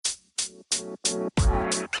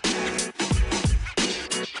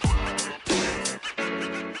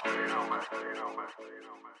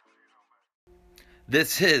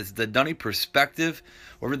This is the Dunny Perspective,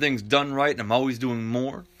 where everything's done right and I'm always doing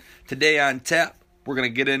more. Today on tap, we're going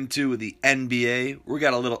to get into the NBA. We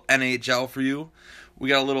got a little NHL for you. We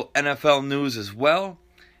got a little NFL news as well.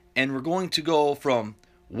 And we're going to go from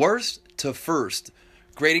worst to first,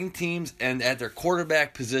 grading teams and at their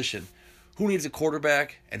quarterback position. Who needs a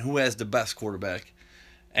quarterback and who has the best quarterback?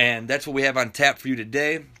 And that's what we have on tap for you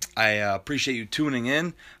today. I appreciate you tuning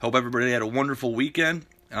in. Hope everybody had a wonderful weekend.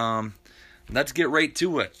 Let's get right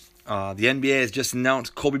to it. The NBA has just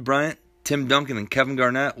announced Kobe Bryant, Tim Duncan, and Kevin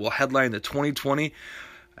Garnett will headline the 2020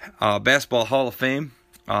 Basketball Hall of Fame.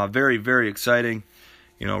 Very, very exciting.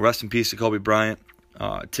 Rest in peace to Kobe Bryant.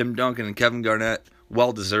 Tim Duncan and Kevin Garnett,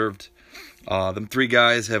 well deserved. Them three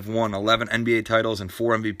guys have won 11 NBA titles and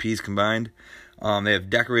 4 MVPs combined. They have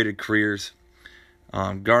decorated careers.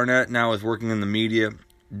 Garnett now is working in the media.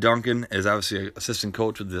 Duncan is obviously an assistant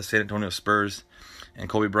coach with the San Antonio Spurs. And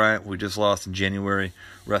Kobe Bryant, we just lost in January,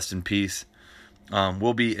 rest in peace,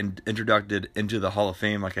 will be introduced into the Hall of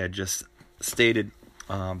Fame, like I just stated.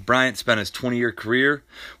 Bryant spent his 20-year career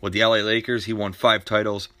with the LA Lakers. He won 5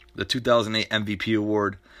 titles, the 2008 MVP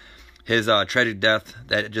award. His tragic death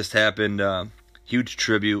that just happened, huge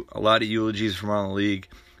tribute, a lot of eulogies from around the league.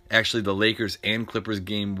 Actually, the Lakers and Clippers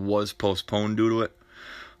game was postponed due to it.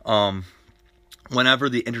 Whenever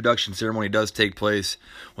the introduction ceremony does take place,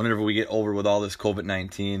 whenever we get over with all this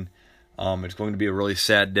COVID-19, it's going to be a really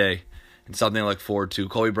sad day and something I look forward to.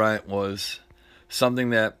 Kobe Bryant was something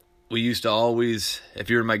that we used to always, if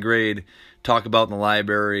you're in my grade, talk about in the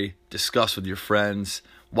library, discuss with your friends,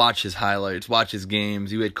 watch his highlights, watch his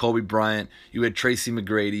games. You had Kobe Bryant, you had Tracy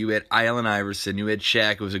McGrady, you had Allen Iverson, you had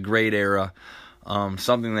Shaq. It was a great era,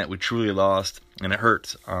 something that we truly lost, and it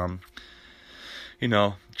hurts.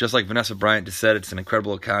 Just like Vanessa Bryant just said, it's an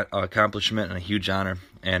incredible accomplishment and a huge honor.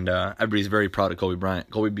 And everybody's very proud of Kobe Bryant.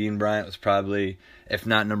 Kobe Bean Bryant was probably, if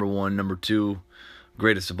not number 1, number 2,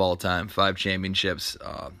 greatest of all time. 5 championships.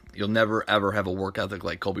 You'll never, ever have a work ethic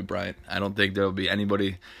like Kobe Bryant. I don't think there will be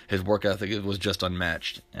anybody. His work ethic was just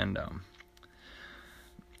unmatched. And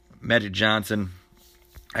Magic Johnson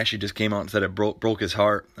actually just came out and said it broke his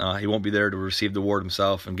heart. He won't be there to receive the award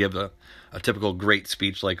himself and give a typical great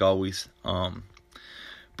speech like always.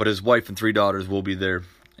 But his wife and 3 daughters will be there,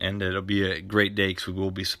 and it'll be a great day because we will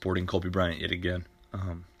be supporting Kobe Bryant yet again.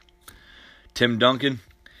 Tim Duncan,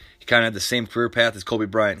 he kind of had the same career path as Kobe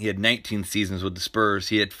Bryant. He had 19 seasons with the Spurs.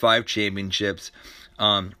 He had 5 championships.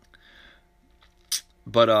 But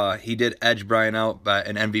he did edge Bryant out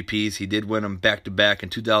in MVPs. He did win them back-to-back in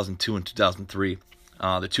 2002 and 2003.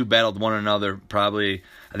 The two battled one another probably,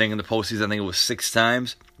 I think in the postseason, I think it was 6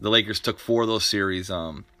 times. The Lakers took 4 of those series.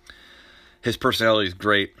 His personality is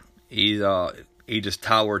great. He just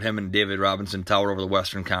towered. Him and David Robinson towered over the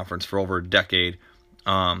Western Conference for over a decade.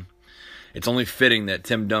 It's only fitting that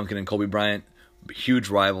Tim Duncan and Kobe Bryant, huge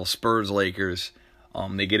rivals, Spurs, Lakers,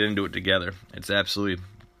 they get into it together. It's absolutely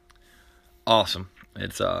awesome.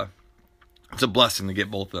 It's a blessing to get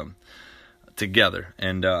both of them together.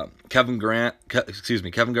 And Kevin Garnett,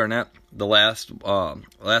 the last of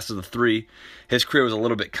the 3, his career was a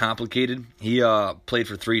little bit complicated. He played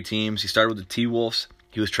for 3 teams. He started with the T-Wolves.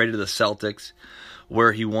 He was traded to the Celtics,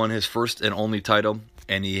 where he won his first and only title,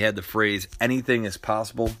 and he had the phrase, anything is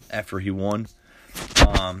possible, after he won.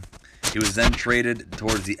 He was then traded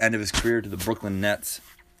towards the end of his career to the Brooklyn Nets.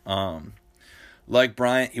 Like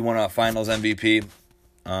Bryant, he won a Finals MVP.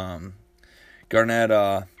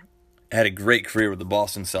 Garnett had a great career with the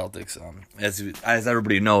Boston Celtics. As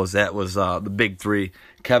everybody knows, that was the big 3,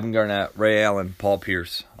 Kevin Garnett, Ray Allen, Paul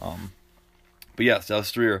Pierce. But yes,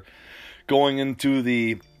 those 3 are going into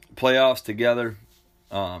the playoffs together.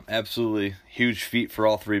 Absolutely huge feat for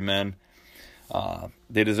all 3 men.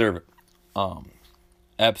 They deserve it.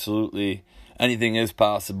 Absolutely anything is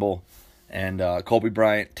possible. And Kobe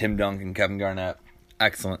Bryant, Tim Duncan, Kevin Garnett,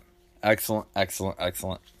 excellent.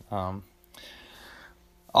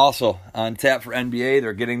 Also, on tap for NBA,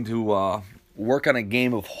 they're getting to work on a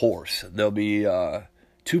game of horse. There'll be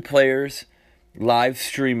 2 players live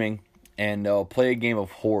streaming, and they'll play a game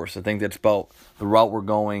of horse. I think that's about the route we're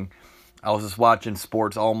going. I was just watching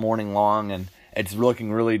sports all morning long, and it's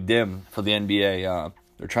looking really dim for the NBA.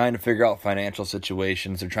 They're trying to figure out financial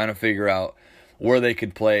situations. They're trying to figure out where they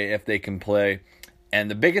could play, if they can play. And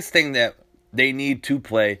the biggest thing that they need to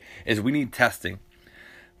play is we need testing.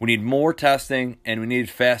 We need more testing, and we need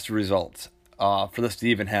faster results for this to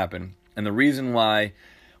even happen. And the reason why,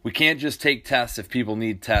 we can't just take tests if people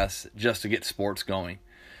need tests just to get sports going.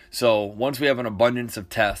 So once we have an abundance of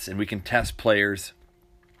tests and we can test players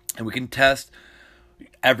and we can test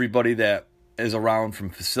everybody that is around from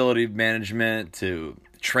facility management to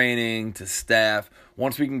training to staff,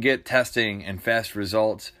 once we can get testing and fast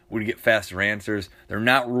results, we get faster answers. They're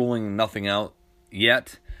not ruling nothing out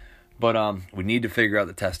yet, but we need to figure out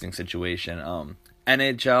the testing situation.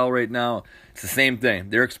 NHL right now, it's the same thing.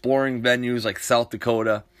 They're exploring venues like South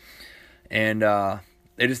Dakota, and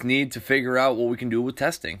they just need to figure out what we can do with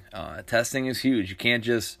testing. Testing is huge. You can't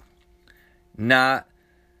just not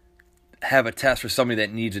have a test for somebody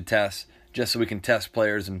that needs a test just so we can test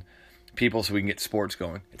players and people so we can get sports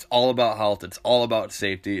going. It's all about health. It's all about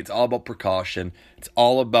safety. It's all about precaution. It's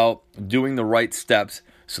all about doing the right steps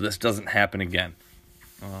so this doesn't happen again.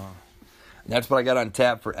 That's what I got on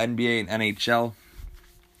tap for NBA and NHL.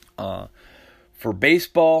 For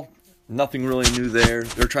baseball, nothing really new there.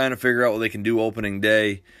 They're trying to figure out what they can do opening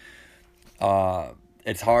day.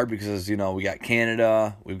 It's hard because, we got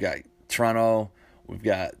Canada, we've got Toronto, we've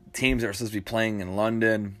got teams that are supposed to be playing in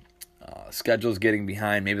London. Schedule's getting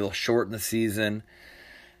behind. Maybe they'll shorten the season.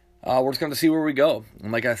 We're just going to see where we go.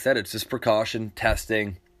 And like I said, it's just precaution,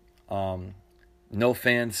 testing. No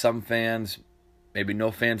fans, some fans, maybe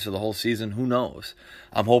no fans for the whole season. Who knows?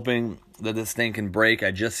 I'm hoping that this thing can break.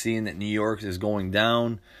 I just seen that New York is going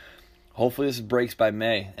down. Hopefully this breaks by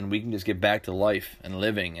May and we can just get back to life and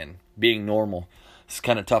living and being normal. It's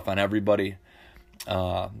kind of tough on everybody.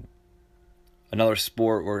 Another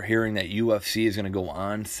sport, we're hearing that UFC is going to go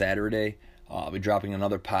on Saturday. I'll be dropping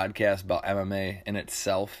another podcast about MMA in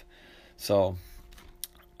itself. So,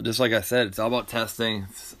 just like I said, it's all about testing.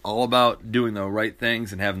 It's all about doing the right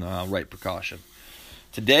things and having the right precaution.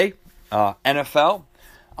 Today, NFL.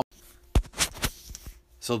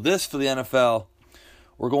 So this for the NFL,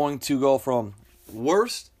 we're going to go from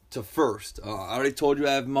worst to first. I already told you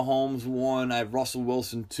I have Mahomes 1, I have Russell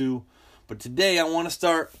Wilson 2. But today I want to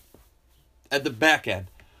start at the back end.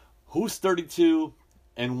 Who's 32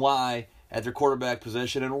 and why at their quarterback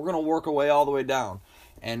position, and we're going to work our way all the way down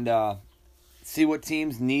and see what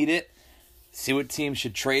teams need it, see what teams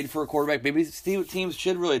should trade for a quarterback, maybe see what teams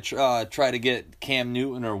should really try to get Cam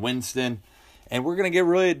Newton or Winston, and we're going to get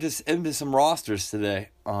really just into some rosters today.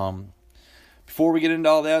 Before we get into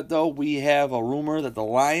all that, though, we have a rumor that the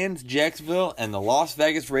Lions, Jacksonville, and the Las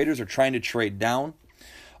Vegas Raiders are trying to trade down.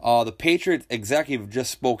 The Patriots executive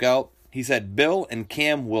just spoke out. He said Bill and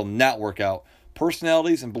Cam will not work out.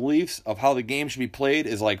 Personalities and beliefs of how the game should be played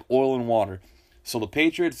is like oil and water. So the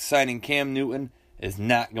Patriots signing Cam Newton is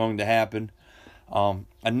not going to happen.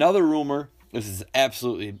 Another rumor, this is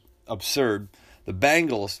absolutely absurd. The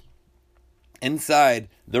Bengals, inside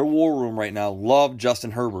their war room right now, love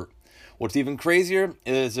Justin Herbert. What's even crazier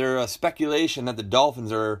is there a speculation that the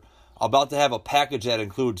Dolphins are about to have a package that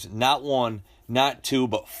includes not 1, not 2,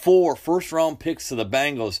 but 4 first-round picks to the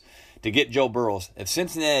Bengals to get Joe Burrow. If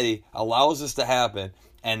Cincinnati allows this to happen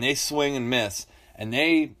and they swing and miss and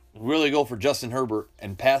they really go for Justin Herbert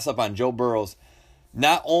and pass up on Joe Burrow,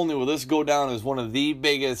 not only will this go down as one of the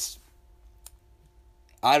biggest,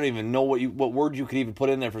 I don't even know what word you could even put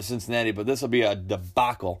in there for Cincinnati, but this will be a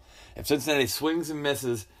debacle. If Cincinnati swings and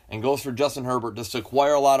misses and goes for Justin Herbert just to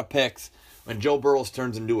acquire a lot of picks when Joe Burrow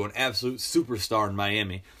turns into an absolute superstar in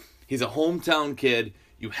Miami. He's a hometown kid.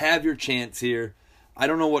 You have your chance here. I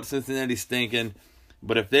don't know what Cincinnati's thinking,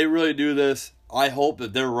 but if they really do this, I hope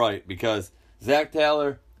that they're right because Zach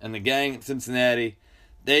Taylor and the gang at Cincinnati,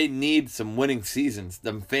 they need some winning seasons.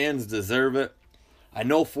 Them fans deserve it. I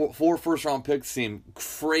know 4 first-round picks seem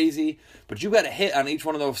crazy, but you got to hit on each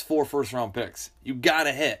one of those 4 first-round picks. You got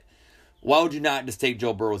to hit. Why would you not just take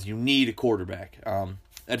Joe Burrow? You need a quarterback.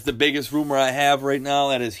 That's the biggest rumor I have right now.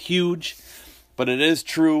 That is huge, but it is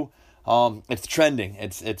true. It's trending.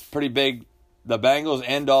 It's pretty big. The Bengals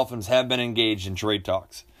and Dolphins have been engaged in trade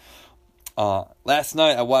talks. Last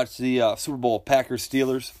night I watched the Super Bowl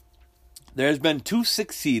Packers-Steelers. There's been 2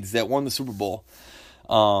 6 seeds that won the Super Bowl.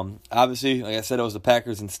 Obviously, like I said, it was the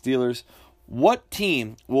Packers and Steelers. What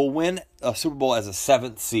team will win a Super Bowl as a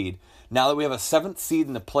 7th seed? Now that we have a 7th seed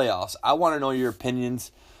in the playoffs, I want to know your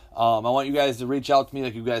opinions. I want you guys to reach out to me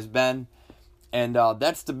like you guys been. And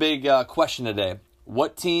that's the big question today.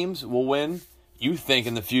 What teams will win, you think,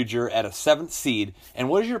 in the future at a 7th seed? And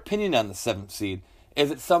what is your opinion on the 7th seed?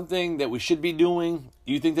 Is it something that we should be doing?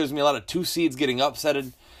 Do you think there's going to be a lot of 2 seeds getting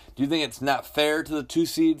upsetted? Do you think it's not fair to the 2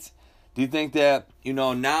 seeds? Do you think that,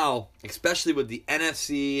 now, especially with the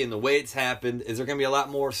NFC and the way it's happened, is there going to be a lot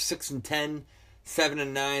more 6-10,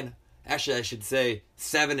 7-9? Actually, I should say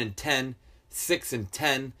 7-10,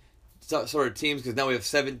 6-10 sort of teams because now we have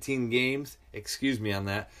 17 games. Excuse me on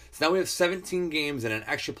that. So now we have 17 games and an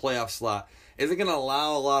extra playoff slot. Is it going to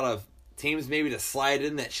allow a lot of teams maybe to slide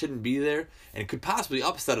in that shouldn't be there and could possibly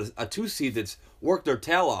upset a 2 seed that's worked their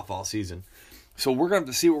tail off all season? So we're going to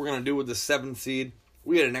have to see what we're going to do with the 7 seed.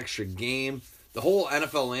 We had an extra game. The whole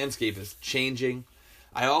NFL landscape is changing.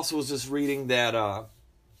 I also was just reading that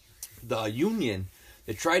the union,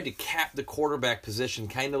 they tried to cap the quarterback position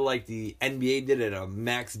kind of like the NBA did at a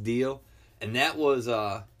max deal, and that was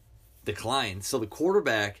declined. So the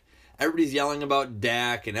quarterback, everybody's yelling about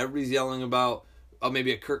Dak, and everybody's yelling about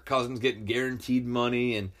maybe a Kirk Cousins getting guaranteed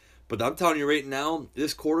money. But I'm telling you right now,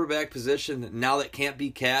 this quarterback position, now that can't be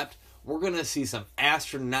capped, we're going to see some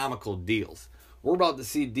astronomical deals. We're about to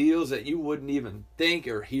see deals that you wouldn't even think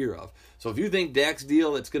or hear of. So if you think Dak's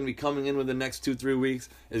deal that's going to be coming in within the next 2-3 weeks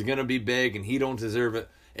is going to be big and he don't deserve it,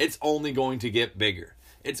 it's only going to get bigger.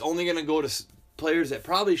 It's only going to go to players that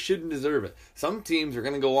probably shouldn't deserve it. Some teams are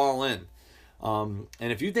going to go all in. And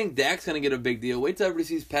if you think Dak's going to get a big deal, wait till everybody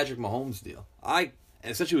sees Patrick Mahomes' deal.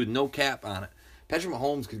 Especially with no cap on it. Patrick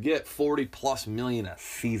Mahomes could get $40+ million a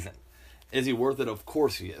season. Is he worth it? Of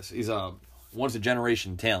course he is. He's a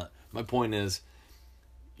once-a-generation talent. My point is,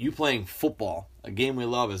 you playing football, a game we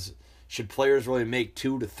love, should players really make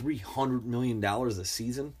 $200 to $300 million a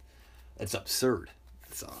season? It's absurd.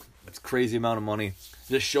 It's a crazy amount of money. It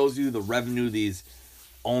just shows you the revenue these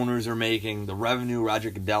owners are making, the revenue Roger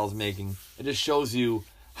Goodell's making. It just shows you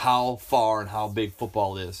how far and how big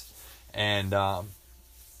football is. And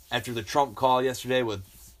after the Trump call yesterday with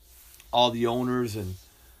all the owners and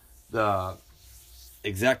the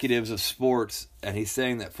executives of sports, and he's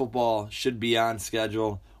saying that football should be on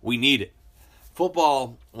schedule, we need it.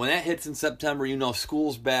 Football, when that hits in September,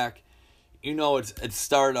 school's back. It's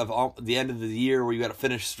start of the end of the year where you got to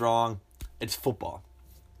finish strong. It's football.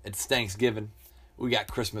 It's Thanksgiving. We got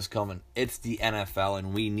Christmas coming. It's the NFL,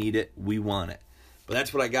 and we need it. We want it. But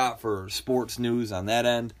that's what I got for sports news on that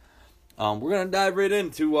end. We're going to dive right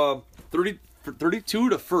into 32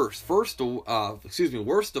 to first. Worst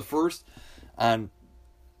to first on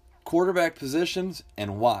quarterback positions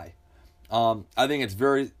and why. I think it's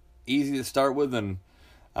very easy to start with, and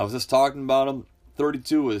I was just talking about them.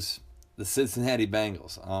 32 is the Cincinnati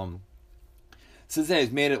Bengals.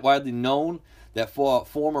 Cincinnati's made it widely known that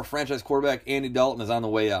former franchise quarterback Andy Dalton is on the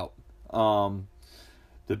way out.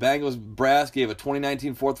 The Bengals brass gave a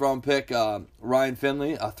 2019 fourth-round pick, Ryan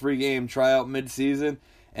Finley, a 3-game tryout mid-season,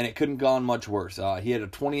 and it couldn't have gone much worse. He had a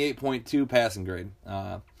 28.2 passing grade.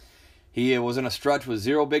 He was in a stretch with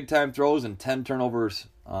 0 big-time throws and 10 turnovers.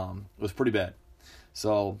 It was pretty bad.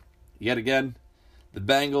 So, yet again, the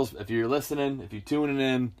Bengals, if you're listening, if you're tuning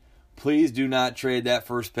in, please do not trade that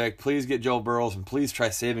first pick. Please get Joe Burrow, and please try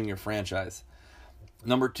saving your franchise.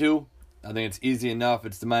 Number 2, I think it's easy enough.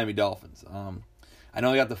 It's the Miami Dolphins. I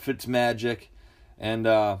know they got the Fitzmagic, and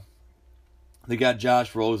they got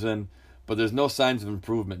Josh Rosen, but there's no signs of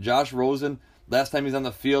improvement. Josh Rosen, last time he's on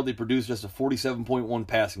the field, he produced just a 47.1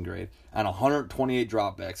 passing grade on 128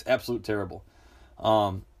 dropbacks. Absolute terrible.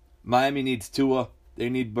 Miami needs Tua. They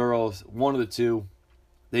need Burrows. One of the two.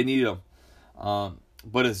 They need him.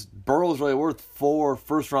 But is Burrows really worth 4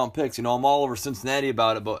 first-round picks? I'm all over Cincinnati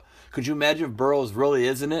about it, but could you imagine if Burrows really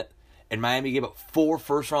isn't it? And Miami gave up 4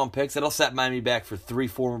 first-round picks? That'll set Miami back for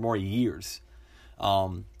 3-4 more years.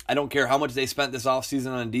 I don't care how much they spent this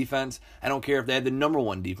offseason on defense. I don't care if they had the number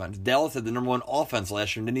 1 defense. Dallas had the number 1 offense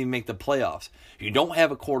last year and didn't even make the playoffs. If you don't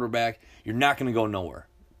have a quarterback, you're not going to go nowhere.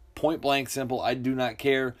 Point blank simple. I do not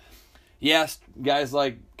care. Yes, guys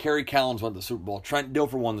like Kerry Collins won the Super Bowl. Trent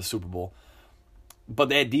Dilfer won the Super Bowl. But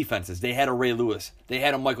they had defenses. They had a Ray Lewis. They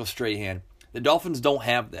had a Michael Strahan. The Dolphins don't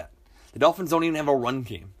have that. The Dolphins don't even have a run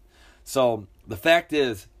game. So the fact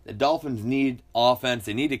is, the Dolphins need offense.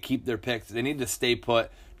 They need to keep their picks. They need to stay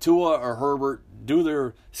put. Tua or Herbert, do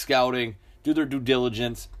their scouting, do their due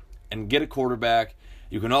diligence, and get a quarterback.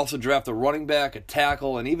 You can also draft a running back, a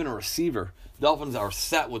tackle, and even a receiver. Dolphins are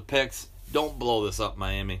set with picks. Don't blow this up,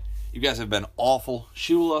 Miami. You guys have been awful.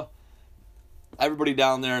 Shula, everybody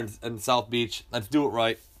down there in South Beach, let's do it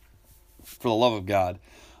right. For the love of God.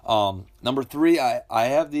 Number 3, I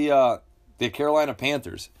have the Carolina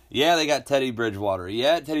Panthers. Yeah, they got Teddy Bridgewater.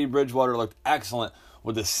 Yeah, Teddy Bridgewater looked excellent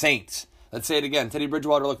with the Saints. Let's say it again. Teddy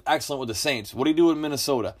Bridgewater looked excellent with the Saints. What did he do in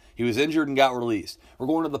Minnesota? He was injured and got released. We're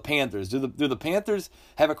going to the Panthers. Do the Panthers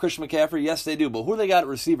have a Christian McCaffrey? Yes, they do. But who do they got at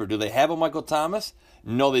receiver? Do they have a Michael Thomas?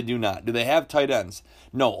 No, they do not. Do they have tight ends?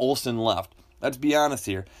 No, Olsen left. Let's be honest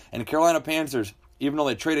here. And the Carolina Panthers, even though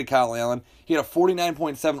they traded Kyle Allen, he had a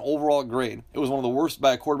 49.7 overall grade. It was one of the worst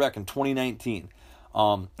by a quarterback in 2019.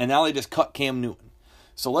 And now they just cut Cam Newton.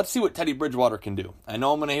 So let's see what Teddy Bridgewater can do. I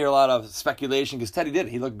know I'm going to hear a lot of speculation because Teddy did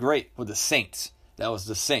it. He looked great with the Saints. That was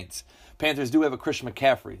the Saints. Panthers do have a Christian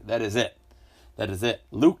McCaffrey. That is it. That is it.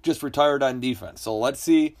 Luke just retired on defense. So let's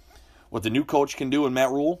see what the new coach can do in Matt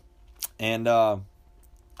Rule. And I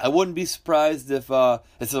wouldn't be surprised if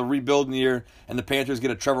it's a rebuilding year and the Panthers get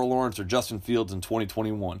a Trevor Lawrence or Justin Fields in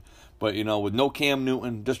 2021. But, with no Cam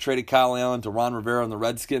Newton, just traded Kyle Allen to Ron Rivera and the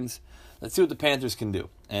Redskins. Let's see what the Panthers can do.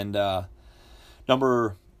 And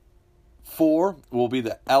number 4 will be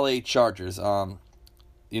the LA Chargers. They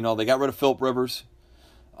got rid of Phillip Rivers.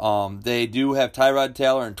 They do have Tyrod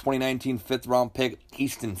Taylor and 2019 fifth-round pick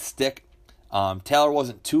Easton Stick. Taylor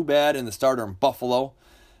wasn't too bad in the starter in Buffalo,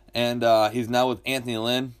 and he's now with Anthony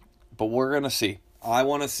Lynn. But we're going to see. I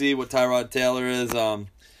want to see what Tyrod Taylor is. They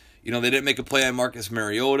didn't make a play on Marcus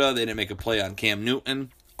Mariota. They didn't make a play on Cam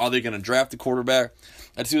Newton. Are they going to draft a quarterback?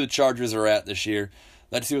 Let's see where the Chargers are at this year.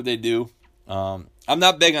 Let's see what they do. I'm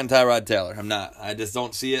not big on Tyrod Taylor. I'm not. I just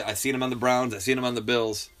don't see it. I've seen him on the Browns. I've seen him on the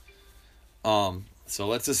Bills. So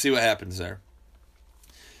let's just see what happens there.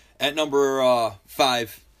 At number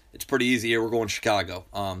 5, it's pretty easy here. We're going Chicago.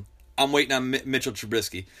 I'm waiting on Mitchell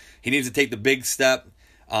Trubisky. He needs to take the big step.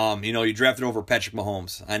 You drafted over Patrick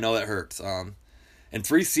Mahomes. I know that hurts. In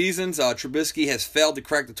 3 seasons, Trubisky has failed to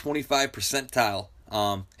crack the 25 percentile.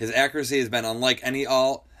 His accuracy has been unlike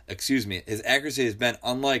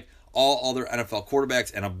all other NFL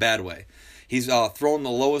quarterbacks in a bad way. He's thrown the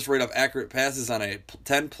lowest rate of accurate passes on a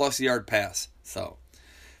 10-plus yard pass. So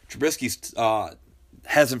Trubisky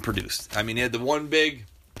hasn't produced. He had the one big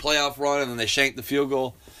playoff run, and then they shanked the field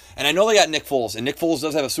goal. And I know they got Nick Foles, and Nick Foles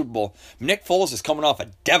does have a Super Bowl. Nick Foles is coming off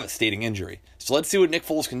a devastating injury. So let's see what Nick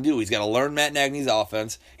Foles can do. He's got to learn Matt Nagy's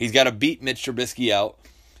offense. He's got to beat Mitch Trubisky out.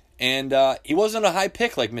 And he wasn't a high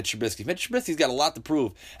pick like Mitch Trubisky. Mitch Trubisky's got a lot to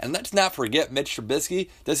prove. And let's not forget Mitch Trubisky.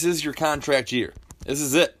 This is your contract year. This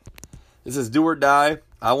is it. This is do or die.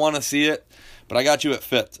 I want to see it. But I got you at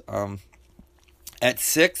 5th. At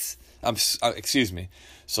 6th,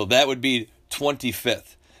 so that would be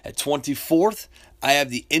 25th. At 24th, I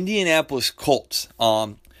have the Indianapolis Colts.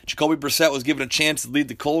 Jacoby Brissett was given a chance to lead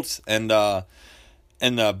the Colts, and the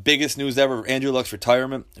biggest news ever, Andrew Luck's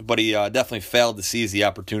retirement, but he definitely failed to seize the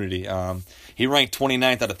opportunity. He ranked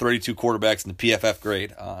 29th out of 32 quarterbacks in the PFF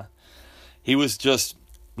grade. He was just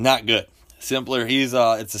not good. Simpler,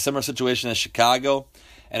 it's a similar situation as Chicago,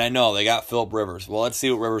 and I know they got Phillip Rivers. Well, let's see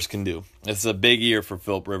what Rivers can do. This is a big year for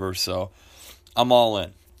Phillip Rivers, so I'm all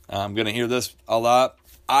in. I'm going to hear this a lot.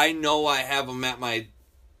 I know I have them at my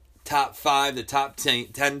top 5, the top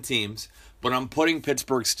 10 teams, but I'm putting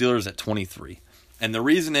Pittsburgh Steelers at 23. And the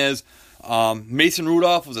reason is Mason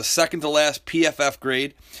Rudolph was a second-to-last PFF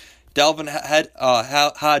grade. Delvin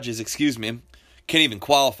Hodges, can't even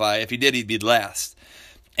qualify. If he did, he'd be last.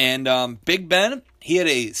 And Big Ben, he had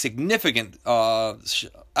a significant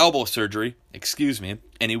elbow surgery,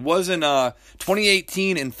 and he was in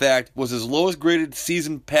 2018, in fact, was his lowest graded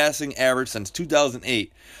season passing average since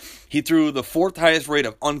 2008. He threw the 4th highest rate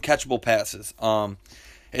of uncatchable passes.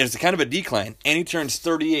 It's kind of a decline, and he turns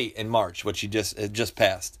 38 in March, which he just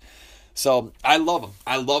passed. So I love him.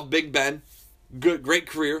 I love Big Ben. Great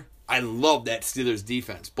career. I love that Steelers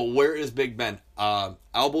defense. But where is Big Ben?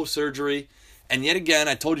 Elbow surgery. And yet again,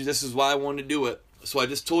 I told you this is why I wanted to do it. So I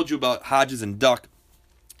just told you about Hodges and Duck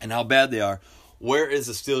and how bad they are. Where is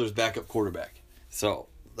the Steelers' backup quarterback? So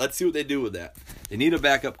let's see what they do with that. They need a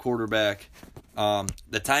backup quarterback.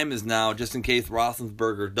 The time is now, just in case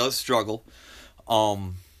Roethlisberger does struggle.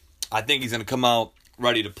 I think he's going to come out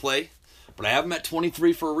ready to play. But I have him at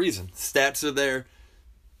 23 for a reason. Stats are there.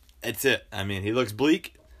 That's it. He looks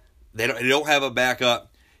bleak. They don't have a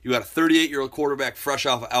backup. You got a 38-year-old quarterback fresh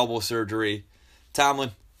off of elbow surgery.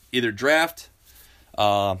 Tomlin, either draft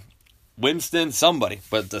Winston, somebody.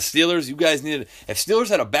 But the Steelers, you guys needed... If Steelers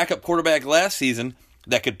had a backup quarterback last season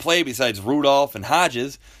that could play besides Rudolph and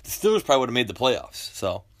Hodges, the Steelers probably would have made the playoffs.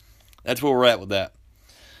 So that's where we're at with that.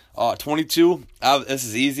 22, this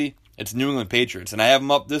is easy. It's New England Patriots. And I have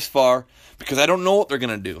them up this far because I don't know what they're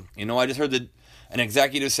going to do. I just heard an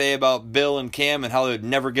executive say about Bill and Cam and how they would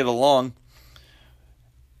never get along.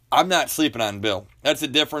 I'm not sleeping on Bill. That's the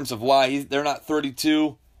difference of why they're not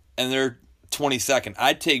 32 and they're 22nd.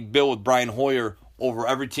 I'd take Bill with Brian Hoyer over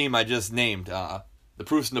every team I just named. The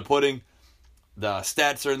proof's in the pudding. The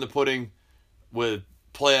stats are in the pudding with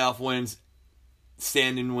playoff wins,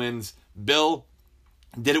 standing wins. Bill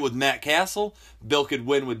did it with Matt Castle. Bill could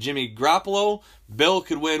win with Jimmy Garoppolo. Bill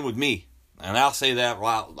could win with me. And I'll say that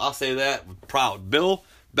proud. Bill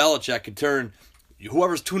Belichick could turn...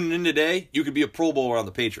 Whoever's tuning in today, you could be a Pro Bowler on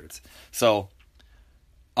the Patriots. So,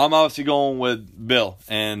 I'm obviously going with Bill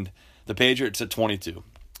and the Patriots at 22.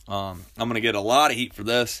 I'm going to get a lot of heat for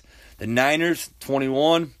this. The Niners,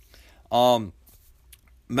 21.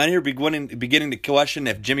 Many are beginning to question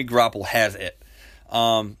if Jimmy Garoppolo has it.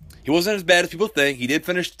 He wasn't as bad as people think. He did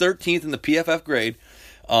finish 13th in the PFF grade.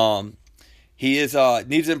 He needs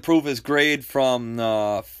to improve his grade from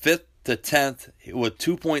 5th to 10th with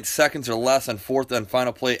 2 seconds or less on fourth and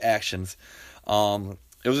final play actions.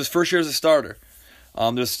 It was his first year as a starter.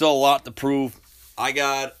 There's still a lot to prove. I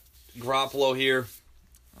got Garoppolo here.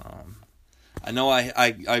 I know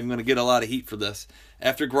I'm going to get a lot of heat for this.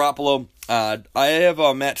 After Garoppolo, I have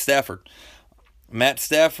Matt Stafford. Matt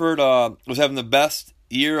Stafford was having the best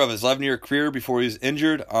year of his 11-year career before he was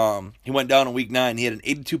injured. He went down in Week 9. He had an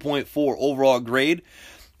 82.4 overall grade.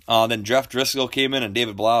 Then Jeff Driscoll came in and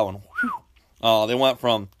David Blau, and they went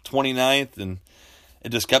from 29th, and it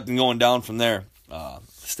just kept them going down from there.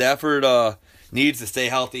 Stafford needs to stay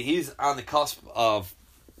healthy. He's on the cusp of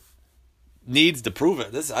needs to prove it.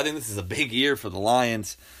 I think this is a big year for the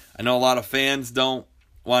Lions. I know a lot of fans don't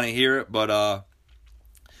want to hear it, but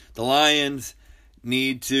the Lions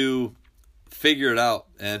need to figure it out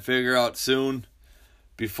and figure out soon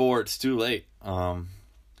before it's too late.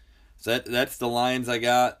 So that's the Lions I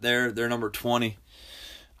got there. They're number 20.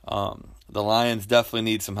 The Lions definitely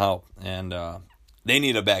need some help, and they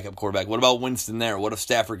need a backup quarterback. What about Winston there? What if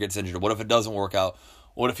Stafford gets injured? What if it doesn't work out?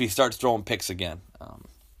 What if he starts throwing picks again?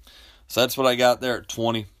 So that's what I got there at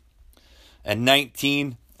 20. At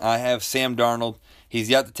 19, I have Sam Darnold. He's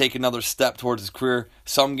yet to take another step towards his career.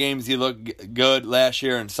 Some games he looked good last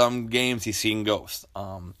year, and some games he's seen ghosts.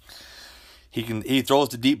 He throws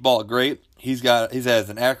the deep ball great. He's as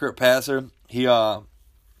an accurate passer. He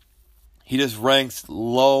just ranks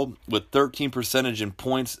low with 13% in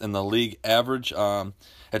points in the league average.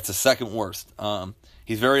 It's the second worst.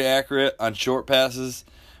 He's very accurate on short passes.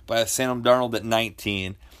 But I have Sam Darnold at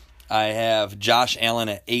 19. I have Josh Allen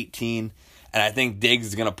at 18. And I think Diggs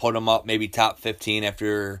is going to put him up maybe top 15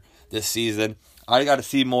 after this season. I got to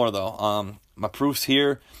see more, though. My proof's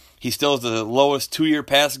here. He still has the lowest 2-year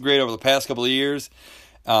passing grade over the past couple of years.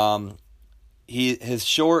 His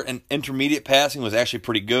short and intermediate passing was actually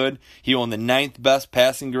pretty good. He won the 9th best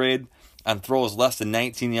passing grade on throws less than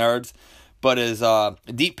 19 yards. But his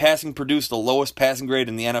deep passing produced the lowest passing grade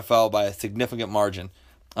in the NFL by a significant margin.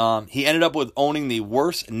 He ended up with owning the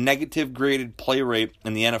worst negative graded play rate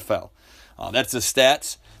in the NFL. That's the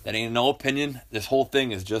stats. That ain't no opinion. This whole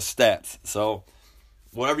thing is just stats. So,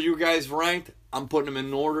 whatever you guys ranked, I'm putting them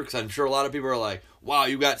in order because I'm sure a lot of people are like, wow,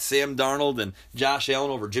 you got Sam Darnold and Josh Allen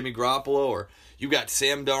over Jimmy Garoppolo, or you got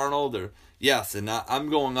Sam Darnold, or yes, and I'm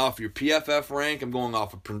going off your PFF rank. I'm going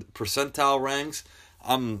off of percentile ranks.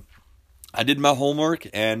 I did my homework,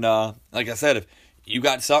 and like I said, if you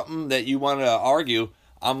got something that you want to argue,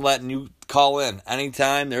 I'm letting you call in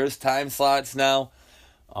anytime. There's time slots now.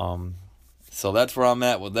 So that's where I'm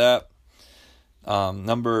at with that. I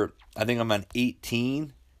think I'm on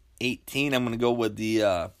 18. 18, I'm going to go with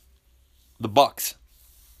the Bucks.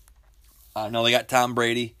 I know they got Tom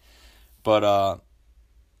Brady, but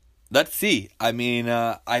let's see. I mean,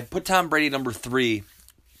 I put Tom Brady number 3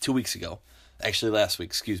 2 weeks ago. Actually, last week,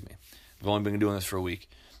 excuse me. I've only been doing this for a week.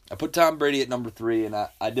 I put Tom Brady at number 3, and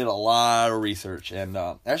I did a lot of research, and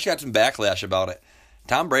I actually got some backlash about it.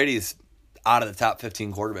 Tom Brady's out of the top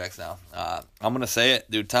 15 quarterbacks now. I'm going to say it,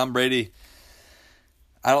 dude. Tom Brady,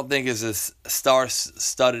 I don't think is as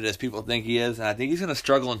star-studded as people think he is, and I think he's going to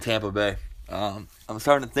struggle in Tampa Bay. I'm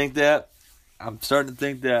starting to think that.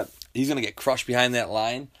 He's going to get crushed behind that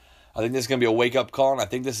line. I think this is going to be a wake-up call, and I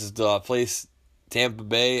think this is the place, Tampa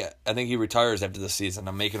Bay. I think he retires after this season.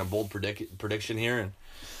 I'm making a bold prediction here, and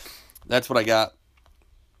that's what I got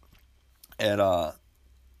at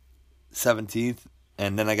 17th.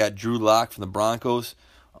 And then I got Drew Lock from the Broncos.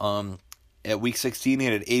 At Week 16, he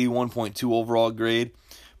had an 81.2 overall grade,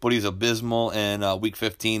 but he's abysmal. And Week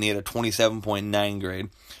 15, he had a 27.9 grade.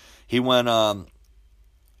 He went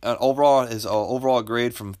his overall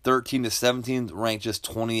grade from 13 to 17 ranked just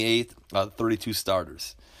 28th out of 32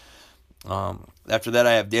 starters. After that,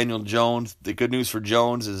 I have Daniel Jones. The good news for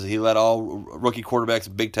Jones is he led all rookie quarterbacks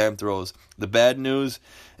in big-time throws. The bad news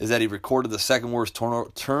is that he recorded the second worst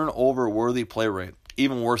turnover-worthy play rate,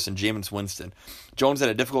 even worse than Jameis Winston. Jones had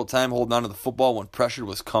a difficult time holding on to the football when pressure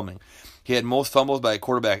was coming. He had most fumbles by a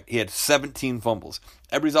quarterback. He had 17 fumbles.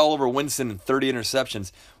 Everybody's all over Winston and 30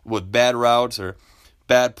 interceptions with bad routes or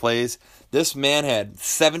bad plays. This man had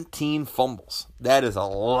 17 fumbles. That is a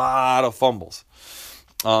lot of fumbles.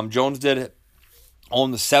 Jones did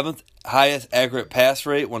own the 7th highest accurate pass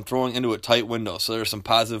rate when throwing into a tight window. So there's some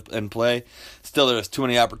positive in play. Still, there's too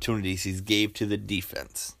many opportunities he gave to the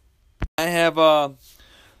defense. I have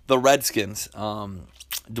the Redskins.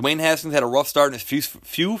 Dwayne Haskins had a rough start in his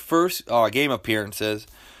few first game appearances,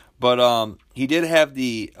 But he did have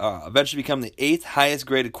the eventually become the 8th highest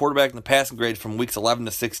graded quarterback in the passing grade from weeks 11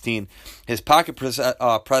 to 16. His pocket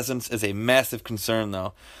presence is a massive concern,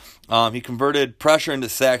 though. He converted pressure into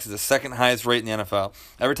sacks at the 2nd highest rate in the NFL.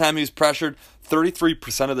 Every time he was pressured,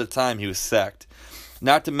 33% of the time he was sacked.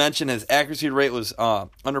 Not to mention his accuracy rate was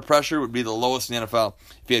under pressure would be the lowest in the NFL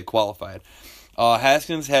if he had qualified.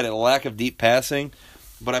 Haskins had a lack of deep passing,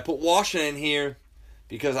 but I put Washington in here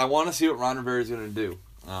because I want to see what Ron Rivera is going to do.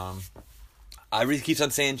 I really keeps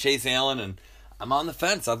on saying Chase Allen, and I'm on the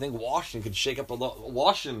fence. I think Washington could shake up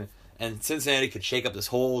Washington and Cincinnati could shake up this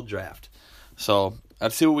whole draft. So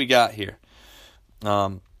let's see what we got here.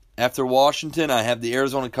 After Washington, I have the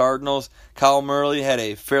Arizona Cardinals. Kyle Murray had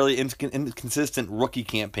a fairly inconsistent rookie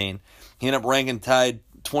campaign. He ended up ranking tied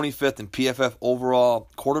 25th in PFF overall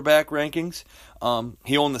quarterback rankings.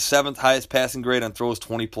 He owned the 7th highest passing grade on throws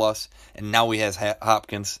 20+, and now he has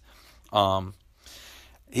Hopkins.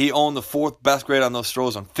 He owned the 4th best grade on those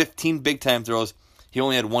throws on 15 big-time throws. He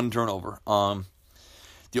only had 1 turnover.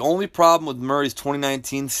 The only problem with Murray's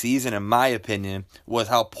 2019 season, in my opinion, was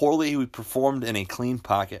how poorly he performed in a clean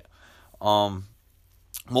pocket. Most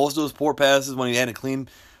of those poor passes, when he had a clean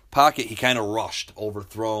pocket, he kind of rushed,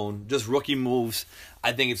 overthrown, just rookie moves.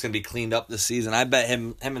 I think it's going to be cleaned up this season. I bet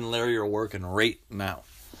him and Larry are working right now.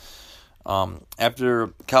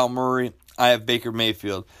 After Kyle Murray, I have Baker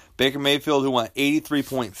Mayfield. Baker Mayfield, who went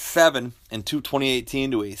 83.7 in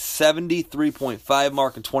 2018 to a 73.5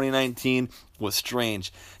 mark in 2019, was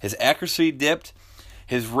strange. His accuracy dipped.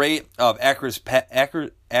 His rate of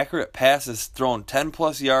accurate passes thrown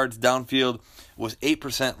 10+ yards downfield was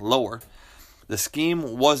 8% lower. The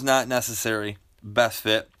scheme was not necessary. Best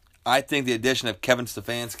fit. I think the addition of Kevin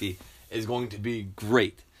Stefanski is going to be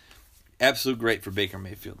great. Absolute great for Baker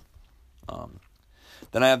Mayfield.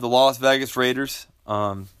 Then I have the Las Vegas Raiders.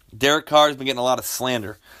 Derek Carr has been getting a lot of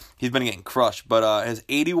slander. He's been getting crushed. But his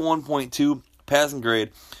 81.2 passing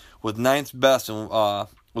grade was 9th best and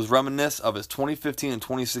was reminiscent of his 2015 and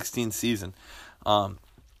 2016 season.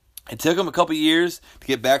 It took him a couple years to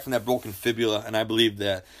get back from that broken fibula, and I believe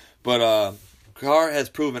that. But Carr has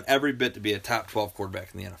proven every bit to be a top 12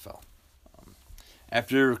 quarterback in the NFL.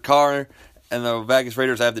 After Carr and the Vegas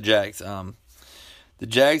Raiders, I have the Jags. The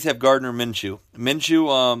Jags have Gardner Minshew.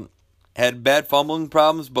 Minshew had bad fumbling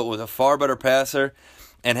problems, but was a far better passer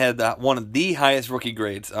and had one of the highest rookie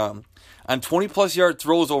grades. On 20+ yard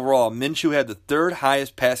throws overall, Minshew had the 3rd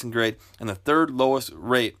highest passing grade and the 3rd lowest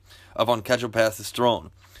rate of uncatchable passes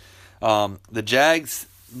thrown. The Jags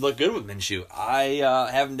look good with Minshew. I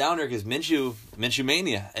have him down there because Minshew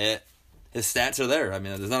mania. His stats are there. I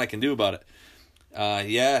mean, there's nothing I can do about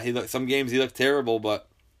it. Some games he looked terrible, but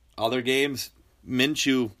other games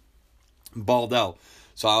Minshew balled out.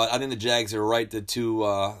 So I think the Jags are right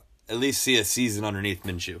to at least see a season underneath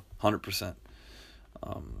Minshew, 100%.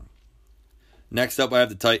 Next up, I have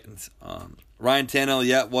the Titans. Ryan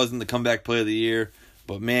Tannehill wasn't the comeback player of the year,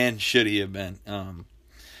 but man, should he have been.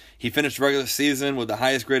 He finished the regular season with the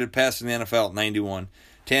highest graded passer in the NFL at 91.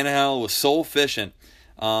 Tannehill was so efficient.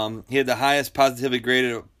 He had the highest positively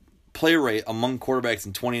graded play rate among quarterbacks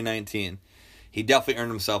in 2019. He definitely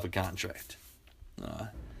earned himself a contract.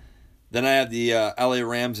 Then I have the LA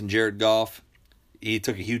Rams and Jared Goff. He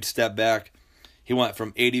took a huge step back. He went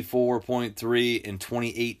from 84.3 in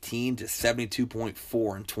 2018 to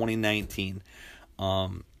 72.4 in 2019.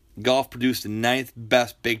 Goff produced the 9th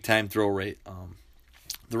best big-time throw rate.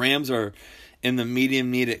 The Rams are in the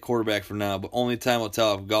medium need at quarterback for now, but only time will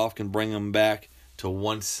tell if Goff can bring them back to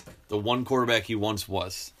the one quarterback he once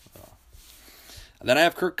was. Then I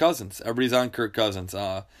have Kirk Cousins. Everybody's on Kirk Cousins.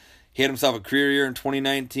 He had himself a career year in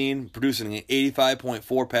 2019, producing an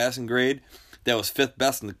 85.4 passing grade. That was 5th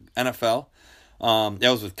best in the NFL. That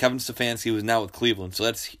was with Kevin Stefanski, who is now with Cleveland. So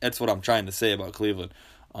that's what I'm trying to say about Cleveland.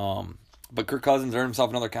 But Kirk Cousins earned himself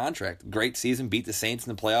another contract. Great season, beat the Saints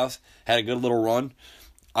in the playoffs, had a good little run.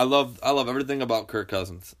 I love everything about Kirk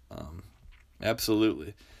Cousins.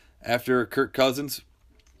 Absolutely. After Kirk Cousins,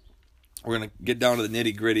 we're going to get down to the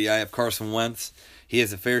nitty-gritty. I have Carson Wentz. He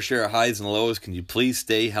has a fair share of highs and lows. Can you please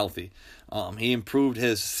stay healthy? He improved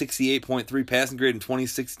his 68.3 passing grade in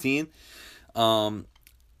 2016. In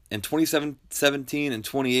 2017 and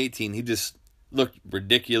 2018, he just looked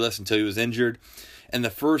ridiculous until he was injured. In the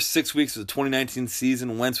first 6 weeks of the 2019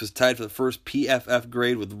 season, Wentz was tied for the first PFF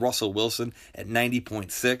grade with Russell Wilson at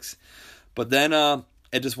 90.6. But then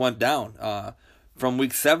it just went down. From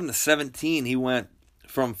week 7 to 17, he went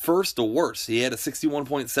from first to worst. He had a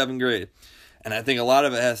 61.7 grade. And I think a lot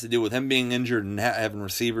of it has to do with him being injured and having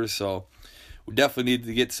receivers. So we definitely need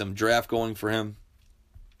to get some draft going for him.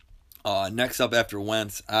 Next up after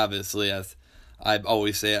Wentz, obviously, as I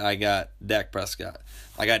always say I got Dak Prescott.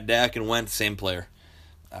 I got Dak and Wentz, same player.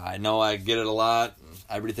 I know I get it a lot.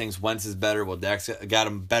 Everybody thinks Wentz is better. Well, Dak's got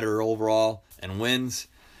him better overall and wins.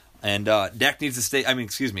 And Wentz needs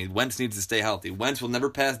to stay healthy. Wentz will never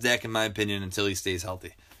pass Dak, in my opinion, until he stays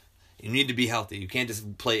healthy. You need to be healthy. You can't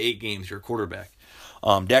just play 8 games. You're a quarterback.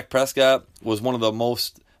 Dak Prescott was one of the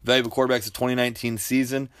most valuable quarterbacks of 2019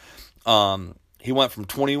 season. He went from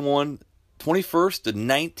 21st to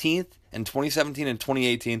 19th in 2017 and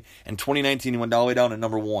 2018. In 2019, he went all the way down to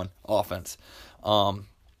number 1 offense.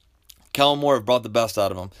 Kellen Moore have brought the best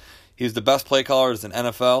out of him. He's the best play caller in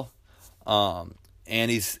NFL,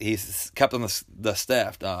 and he's kept on the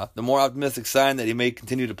staff. The more optimistic sign that he may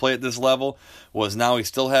continue to play at this level was now he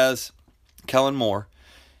still has Kellen Moore.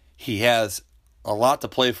 He has a lot to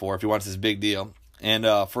play for if he wants this big deal. And,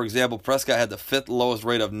 for example, Prescott had the 5th lowest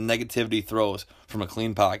rate of negativity throws from a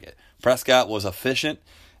clean pocket. Prescott was efficient,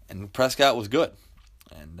 and Prescott was good.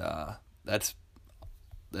 And that's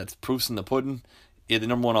proofs in the pudding. He had the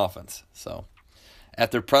number 1 offense. So,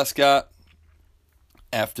 after Wentz,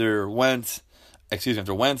 after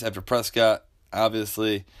Prescott,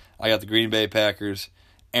 obviously, I got the Green Bay Packers,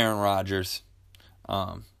 Aaron Rodgers.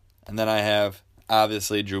 And then I have,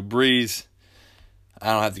 obviously, Drew Brees.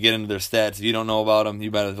 I don't have to get into their stats. If you don't know about them,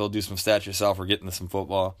 you might as well do some stats yourself or get into some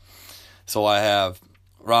football. So I have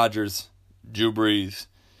Rodgers, Drew Brees.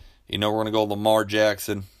 We're going to go Lamar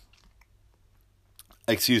Jackson.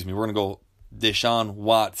 We're going to go Deshaun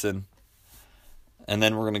Watson. And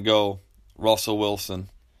then we're going to go Russell Wilson.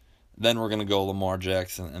 Then we're going to go Lamar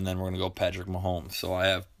Jackson. And then we're going to go Patrick Mahomes. So I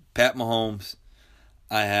have Pat Mahomes.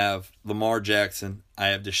 I have Lamar Jackson. I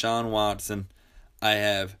have Deshaun Watson. I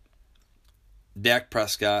have Dak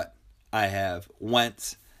Prescott. I have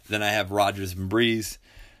Wentz. Then I have Rodgers and Brees.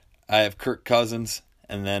 I have Kirk Cousins.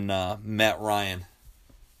 And then Matt Ryan.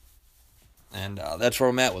 And that's where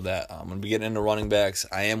I'm at with that. I'm going to be getting into running backs.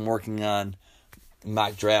 I am working on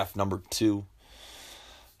mock draft number 2.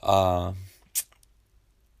 But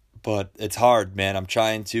it's hard, man. I'm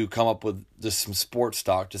trying to come up with just some sports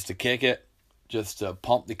talk just to kick it, just to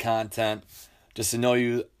pump the content, just to know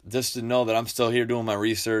that I'm still here doing my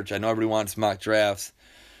research. I know everybody wants mock drafts.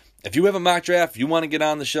 If you have a mock draft, you want to get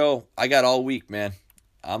on the show, I got all week, man.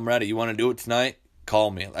 I'm ready. You want to do it tonight?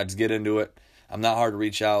 Call me. Let's get into it. I'm not hard to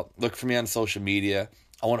reach out. Look for me on social media.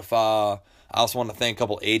 I also want to thank a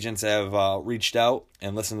couple agents that have reached out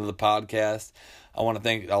and listened to the podcast. I want to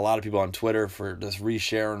thank a lot of people on Twitter for just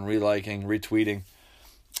resharing, reliking, retweeting.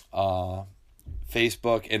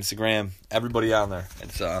 Facebook, Instagram, everybody on there.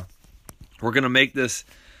 We're going to make this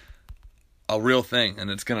a real thing, and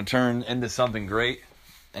it's going to turn into something great.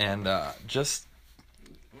 And just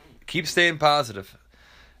keep staying positive.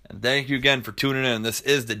 And thank you again for tuning in. This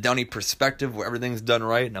is the Dunny Perspective, where everything's done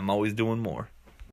right, and I'm always doing more.